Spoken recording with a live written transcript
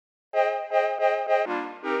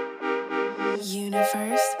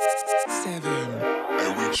Universe 7.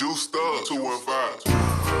 And we juiced up 215.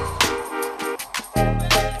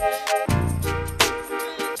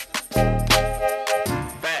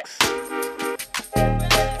 Facts.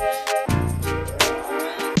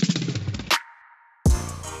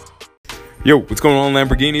 Yo, what's going on,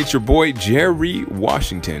 Lamborghini? It's your boy, Jerry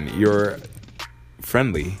Washington, your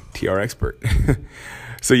friendly TR expert.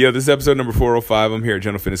 So, this is episode number 405. I'm here at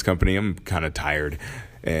General Fitness Company. I'm kind of tired.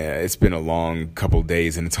 It's been a long couple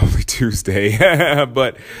days, and it's only Tuesday.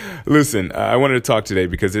 But listen, I wanted to talk today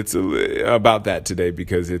because it's about that today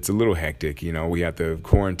because it's a little hectic. You know, we have the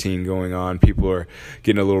quarantine going on. People are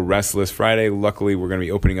getting a little restless. Friday, luckily, we're going to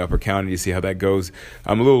be opening up our county to see how that goes.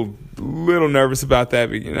 I'm a little nervous about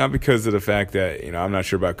that, not because of the fact that I'm not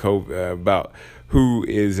sure about COVID, about who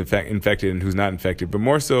is infected and who's not infected, but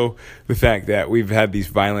more so the fact that we've had these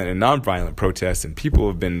violent and non-violent protests, and people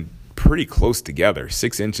have been pretty close together,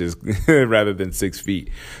 6 inches rather than 6 feet.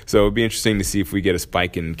 So it'd be interesting to see if we get a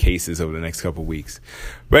spike in cases over the next couple of weeks.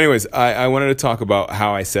 But anyways, I wanted to talk about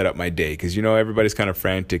how I set up my day, because everybody's kind of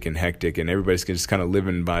frantic and hectic, and everybody's just kind of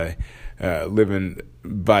living by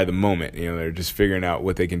the moment. They're just figuring out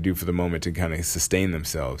what they can do for the moment to kind of sustain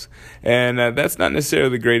themselves, and that's not necessarily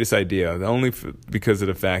the greatest idea. Only because of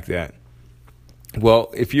the fact that,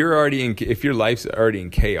 well, if your life's already in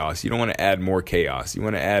chaos, you don't want to add more chaos. You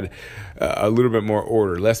want to add a little bit more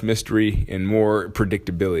order, less mystery, and more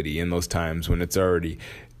predictability in those times when it's already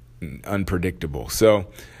unpredictable. So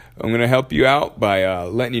I'm going to help you out by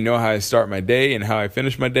letting you know how I start my day and how I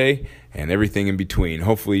finish my day and everything in between.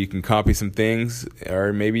 Hopefully you can copy some things,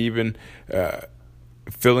 or maybe even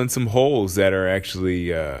fill in some holes that are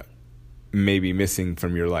actually maybe missing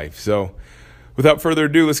from your life. So without further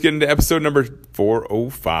ado, let's get into episode number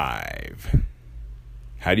 405.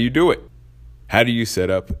 How do you do it? How do you set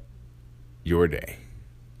up your day?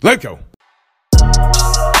 Let's go.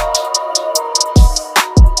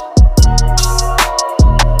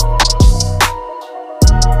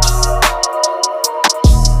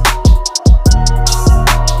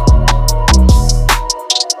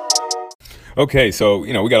 Okay, so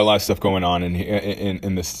we got a lot of stuff going on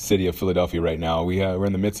in the city of Philadelphia right now. We're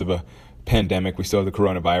in the midst of a pandemic. We still have the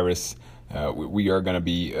coronavirus. We are going to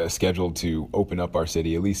be scheduled to open up our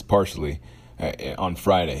city, at least partially, on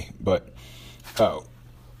Friday. But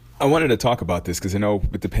I wanted to talk about this because I know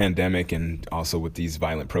with the pandemic and also with these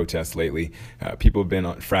violent protests lately, people have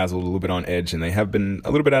been frazzled, a little bit on edge, and they have been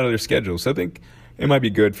a little bit out of their schedule. So I think it might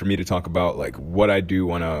be good for me to talk about what I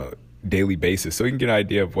do on a daily basis, so you can get an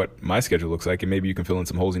idea of what my schedule looks like, and maybe you can fill in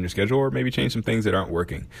some holes in your schedule, or maybe change some things that aren't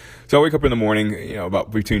working. So I wake up in the morning, about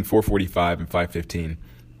between 4:45 and 5:15,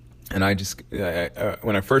 and I just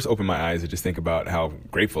when I first open my eyes, I just think about how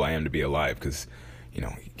grateful I am to be alive, because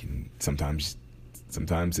sometimes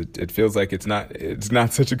it feels like it's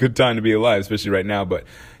not such a good time to be alive, especially right now. But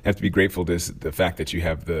you have to be grateful to the fact that you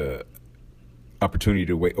have the opportunity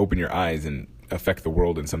to open your eyes and affect the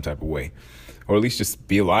world in some type of way. Or at least just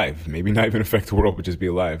be alive. Maybe not even affect the world, but just be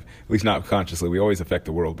alive. At least not consciously. We always affect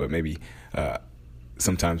the world, but maybe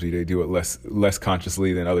sometimes we do it less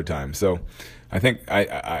consciously than other times. So I think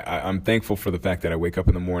I'm thankful for the fact that I wake up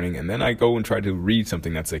in the morning, and then I go and try to read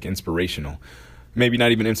something that's inspirational. Maybe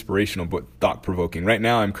not even inspirational, but thought-provoking. Right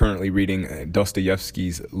now, I'm currently reading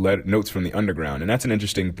Dostoevsky's Notes from the Underground, and that's an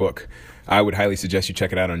interesting book. I would highly suggest you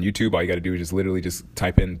check it out on YouTube. All you got to do is literally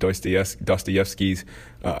type in Dostoevsky's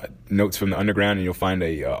Notes from the Underground, and you'll find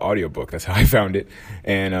a audiobook. That's how I found it.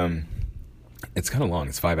 And it's kind of long.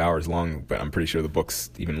 It's 5 hours long, but I'm pretty sure the book's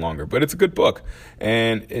even longer. But it's a good book.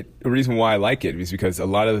 And the reason why I like it is because a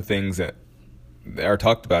lot of the things that are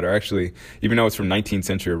talked about are actually, even though it's from 19th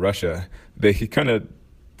century Russia, they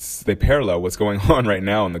parallel what's going on right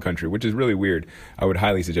now in the country, which is really weird. I would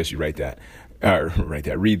highly suggest you read that.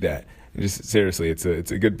 Just seriously, it's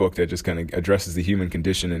a good book that just kind of addresses the human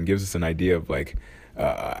condition and gives us an idea of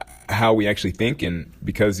how we actually think. And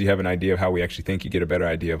because you have an idea of how we actually think, you get a better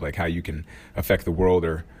idea of how you can affect the world,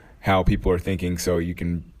 or how people are thinking, so you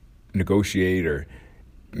can negotiate, or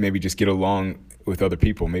maybe just get along with other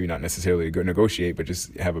people. Maybe not necessarily go negotiate, but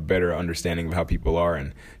just have a better understanding of how people are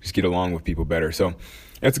and just get along with people better. So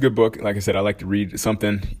that's a good book. Like I said, I like to read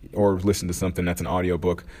something or listen to something that's an audio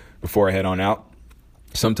book before I head on out.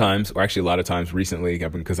 Sometimes, or actually a lot of times recently,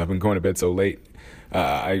 because I've been going to bed so late,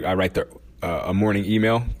 I write a morning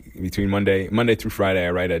email between Monday through Friday. I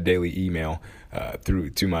write a daily email through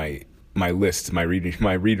to my list, my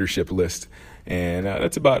readership list, and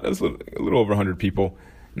that's a little over 100 people.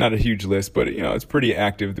 Not a huge list, but it's pretty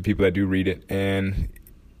active, the people that do read it, and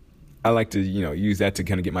I like to use that to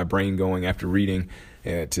kind of get my brain going after reading,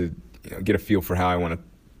 to get a feel for how I want to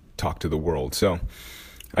talk to the world. So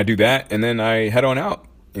I do that, and then I head on out.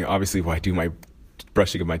 Obviously, I do my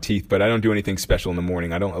brushing of my teeth, but I don't do anything special in the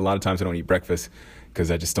morning. A lot of times I don't eat breakfast because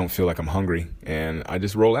I just don't feel like I'm hungry, and I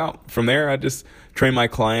just roll out. From there, I just train my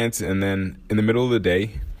clients, and then in the middle of the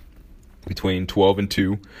day, between 12 and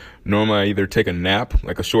 2, normally I either take a nap,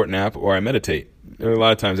 like a short nap, or I meditate. A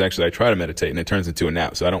lot of times, actually, I try to meditate, and it turns into a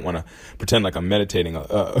nap, so I don't want to pretend like I'm meditating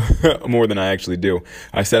more than I actually do.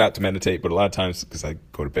 I set out to meditate, but a lot of times, because I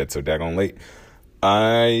go to bed so daggone late,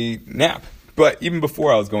 I nap. But even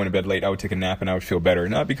before I was going to bed late, I would take a nap and I would feel better.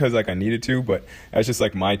 Not because like I needed to, but it's just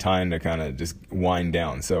like my time to kind of just wind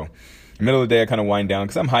down. So in the middle of the day, I kind of wind down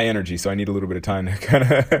because I'm high energy. So I need a little bit of time to kind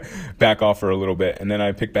of back off for a little bit. And then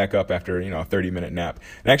I pick back up after, a 30-minute nap.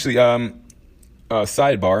 And actually,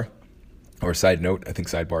 sidebar or side note, I think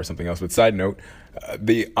sidebar is something else, but side note,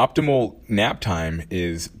 the optimal nap time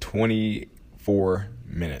is 24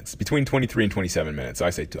 minutes, between 23 and 27 minutes. So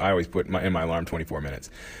I always put in my alarm 24 minutes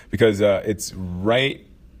because it's right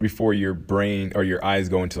before your brain or your eyes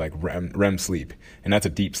go into like REM sleep, and that's a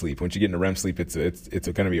deep sleep. Once you get into REM sleep, it's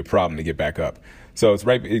going to be a problem to get back up. So it's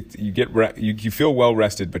right. You feel well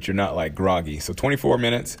rested, but you're not like groggy. So 24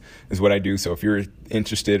 minutes is what I do. So if you're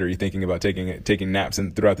interested or you're thinking about taking naps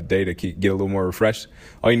throughout the day to get a little more refreshed,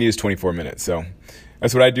 all you need is 24 minutes. So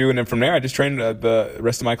that's what I do. And then from there, I just train the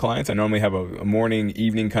rest of my clients. I normally have a morning,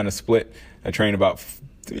 evening kind of split. I train about,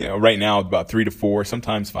 right now about 3 to 4,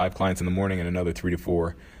 sometimes 5 clients in the morning and another 3 to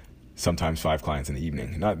 4, sometimes 5 clients in the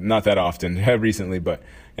evening. Not that often recently, but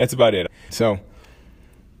that's about it. So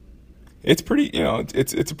it's pretty,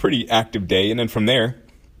 it's a pretty active day. And then from there,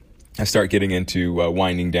 I start getting into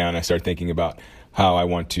winding down. I start thinking about how I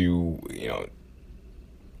want to,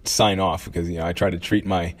 sign off because, I try to treat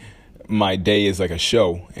my day is like a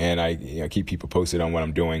show, and I keep people posted on what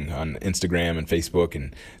I'm doing on Instagram and Facebook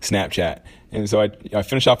and Snapchat. And so I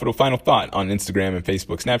finish off with a final thought on Instagram and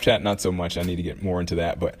Facebook. Snapchat, not so much. I need to get more into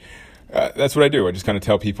that, but that's what I do. I just kind of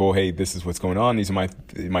tell people, hey, this is what's going on. These are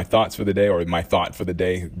my thoughts for the day, or my thought for the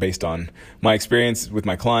day based on my experience with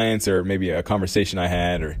my clients, or maybe a conversation I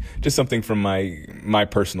had, or just something from my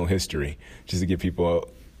personal history, just to give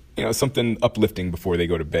people something uplifting before they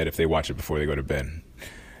go to bed, if they watch it before they go to bed.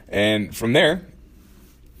 And from there,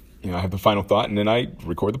 I have the final thought, and then I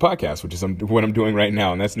record the podcast, which is what I'm doing right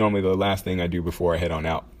now. And that's normally the last thing I do before I head on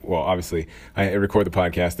out. Well, obviously, I record the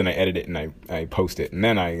podcast, then I edit it, and I post it, and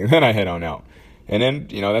then I head on out. And then,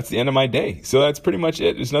 that's the end of my day. So that's pretty much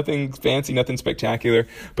it. There's nothing fancy, nothing spectacular.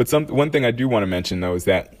 But one thing I do want to mention, though, is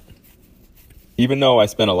that even though I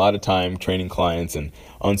spend a lot of time training clients and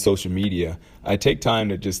on social media, I take time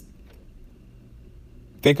to just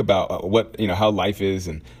think about how life is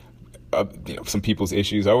and some people's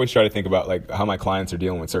issues. I always try to think about like how my clients are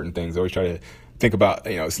dealing with certain things. I always try to think about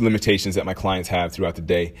limitations that my clients have throughout the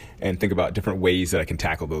day, and think about different ways that I can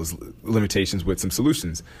tackle those limitations with some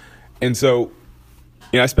solutions. And so,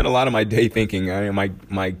 I spend a lot of my day thinking.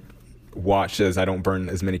 My watch says I don't burn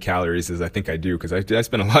as many calories as I think I do, because I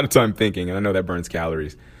spend a lot of time thinking, and I know that burns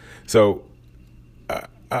calories. So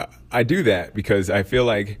I do that because I feel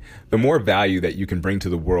like the more value that you can bring to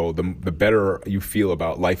the world, the better you feel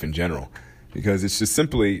about life in general. Because it's just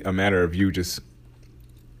simply a matter of you just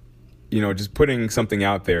putting something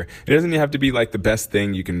out there. It doesn't have to be like the best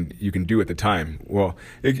thing you can do at the time. Well,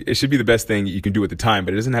 it should be the best thing you can do at the time,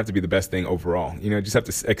 but it doesn't have to be the best thing overall. You just have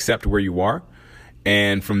to accept where you are.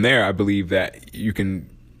 And from there, I believe that you can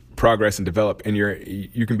progress and develop, and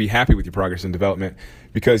you can be happy with your progress and development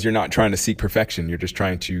because you're not trying to seek perfection. You're just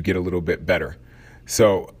trying to get a little bit better.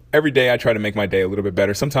 So every day I try to make my day a little bit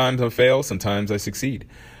better. Sometimes I fail, sometimes I succeed.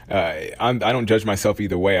 I don't judge myself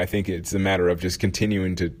either way. I think it's a matter of just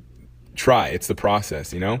continuing to try. It's the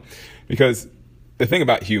process, because the thing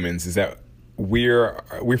about humans is that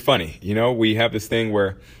we're funny. We have this thing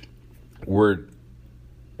where we're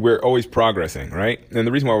always progressing, right? And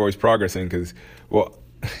the reason why we're always progressing,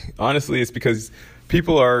 honestly, it's because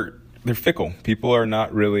they're fickle. People are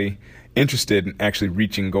not really interested in actually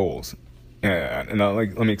reaching goals. And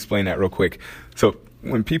let me explain that real quick. So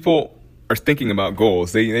when people are thinking about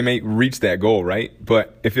goals, they may reach that goal, right?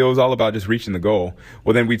 But if it was all about just reaching the goal,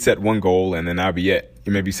 well, then we'd set one goal and then that'd be it.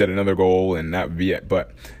 You maybe set another goal and that would be it.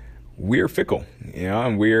 But we're fickle,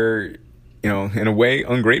 and we're, in a way,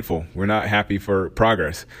 ungrateful. We're not happy for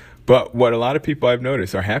progress. But what a lot of people I've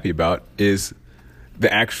noticed are happy about is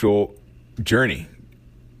the actual journey.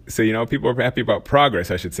 So, people are happy about progress,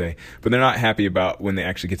 I should say, but they're not happy about when they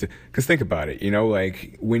actually get to, because think about it,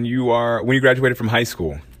 like when you graduated from high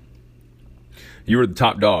school, you were the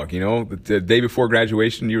top dog, the day before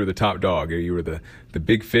graduation, you were the top dog. You were the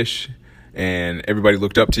big fish and everybody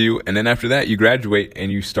looked up to you. And then after that, you graduate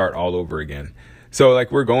and you start all over again. So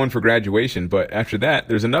like we're going for graduation, but after that,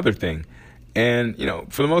 there's another thing. And,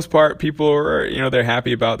 for the most part, people are, they're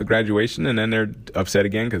happy about the graduation, and then they're upset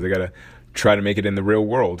again because they got to try to make it in the real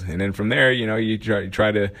world. And then from there, you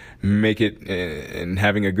try to make it in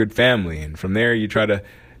having a good family. And from there, you try to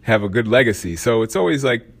have a good legacy. So it's always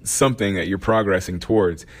like something that you're progressing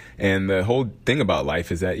towards. And the whole thing about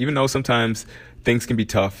life is that even though sometimes things can be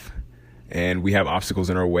tough and we have obstacles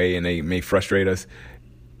in our way and they may frustrate us,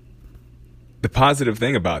 the positive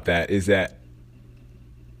thing about that is that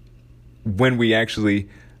when we actually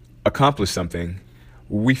accomplish something,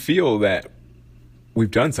 we feel that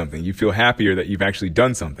we've done something. You feel happier that you've actually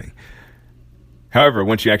done something. However,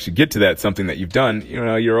 once you actually get to that something that you've done,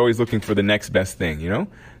 you're always looking for the next best thing,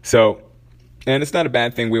 So, and it's not a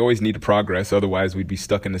bad thing. We always need to progress. Otherwise, we'd be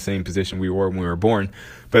stuck in the same position we were when we were born.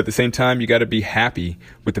 But at the same time, you got to be happy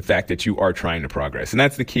with the fact that you are trying to progress. And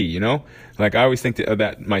that's the key, Like I always think of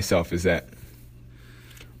that myself, is that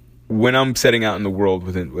when I'm setting out in the world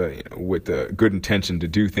with a good intention to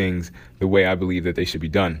do things the way I believe that they should be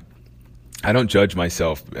done, I don't judge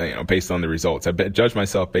myself, based on the results. I judge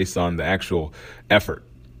myself based on the actual effort.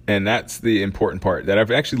 And that's the important part that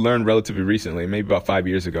I've actually learned relatively recently, maybe about 5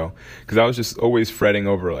 years ago, because I was just always fretting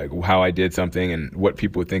over like how I did something and what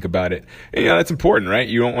people would think about it. And, that's important, right?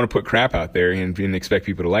 You don't want to put crap out there and expect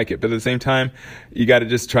people to like it. But at the same time, you got to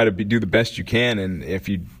just try to do the best you can. And if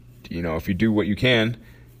you do what you can,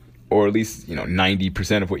 or at least,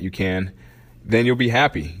 90% of what you can, then you'll be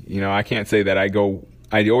happy. I can't say that I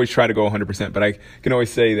always try to go 100%, but I can always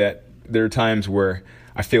say that there are times where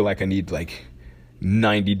I feel like I need like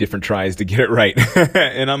 90 different tries to get it right.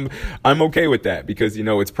 And I'm okay with that because,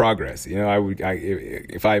 it's progress.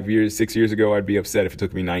 If 6 years ago, I'd be upset if it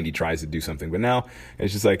took me 90 tries to do something. But now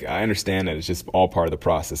it's just like, I understand that it's just all part of the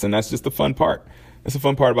process. And that's just the fun part. That's the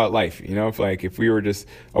fun part about life. If we were just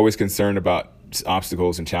always concerned about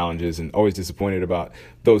obstacles and challenges and always disappointed about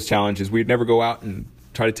those challenges, we'd never go out and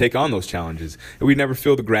try to take on those challenges. And we'd never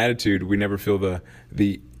feel the gratitude. We never feel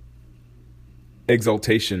the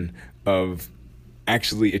exaltation of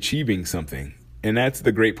actually achieving something. And that's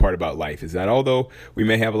the great part about life, is that although we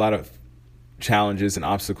may have a lot of challenges and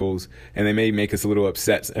obstacles, and they may make us a little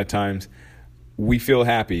upset at times, we feel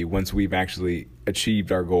happy once we've actually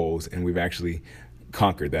achieved our goals and we've actually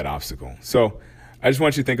conquered that obstacle. So I just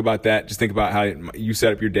want you to think about that. Just think about how you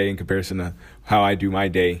set up your day in comparison to how I do my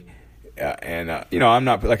day. I'm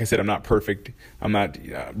not, like I said, I'm not perfect. I'm not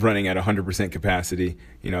running at 100% capacity.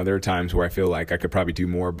 There are times where I feel like I could probably do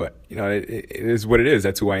more, but it is what it is.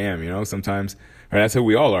 That's who I am. Sometimes, or that's who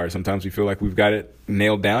we all are. Sometimes we feel like we've got it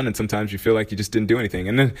nailed down, and sometimes you feel like you just didn't do anything.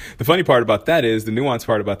 And then the funny part about that is, the nuanced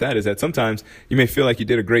part about that is that sometimes you may feel like you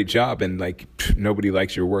did a great job and like nobody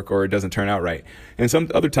likes your work, or it doesn't turn out right. And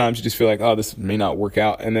some other times you just feel like, oh, this may not work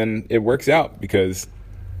out, and then it works out because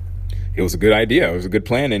it was a good idea. It was a good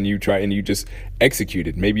plan, and you just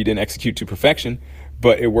executed. Maybe you didn't execute to perfection,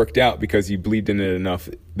 but it worked out because you believed in it enough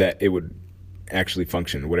that it would actually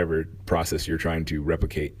function, whatever process you're trying to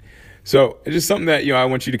replicate. So it's just something that, I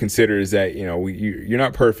want you to consider, is that, you're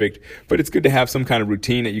not perfect, but it's good to have some kind of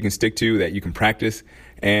routine that you can stick to, that you can practice.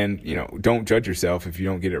 And, don't judge yourself if you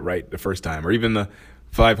don't get it right the first time, or even the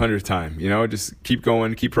 500th time. Just keep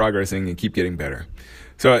going, keep progressing, and keep getting better.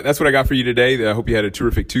 So that's what I got for you today. I hope you had a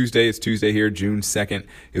terrific Tuesday. It's Tuesday here, June 2nd.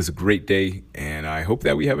 It was a great day, and I hope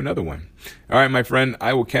that we have another one. All right, my friend,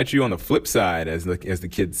 I will catch you on the flip side, as the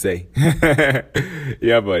kids say.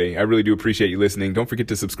 Yeah, buddy. I really do appreciate you listening. Don't forget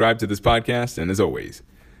to subscribe to this podcast, and as always,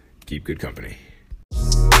 keep good company.